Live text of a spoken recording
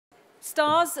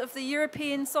stars of the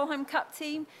European Solheim Cup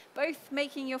team, both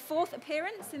making your 4th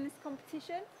appearance in this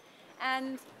competition.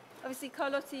 And obviously,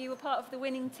 Carlota, you were part of the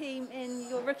winning team in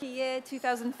your rookie year,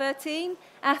 2013.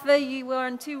 Aza, you were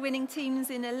on 2 winning teams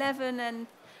in 11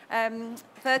 and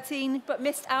 13, but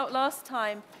missed out last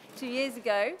time 2 years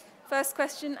ago. First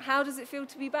question, how does it feel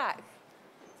to be back?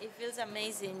 It feels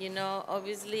amazing, you know.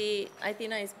 Obviously, I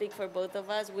think I speak for both of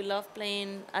us. We love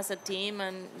playing as a team,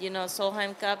 and, you know,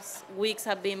 Solheim Cups weeks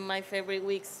have been my favorite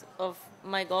weeks of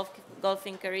my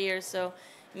golfing career. So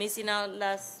missing out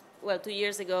 2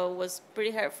 years ago was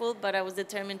pretty hurtful, but I was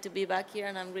determined to be back here,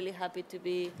 and I'm really happy to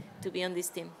be on this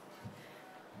team.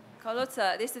 Carlota,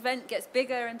 this event gets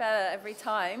bigger and better every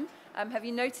time. Have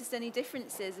you noticed any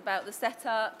differences about the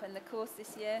setup and the course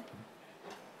this year?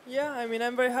 Yeah, I mean,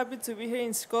 I'm very happy to be here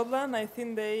in Scotland. I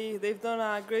think they've done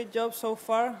a great job so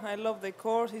far. I love the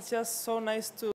course. It's just so nice to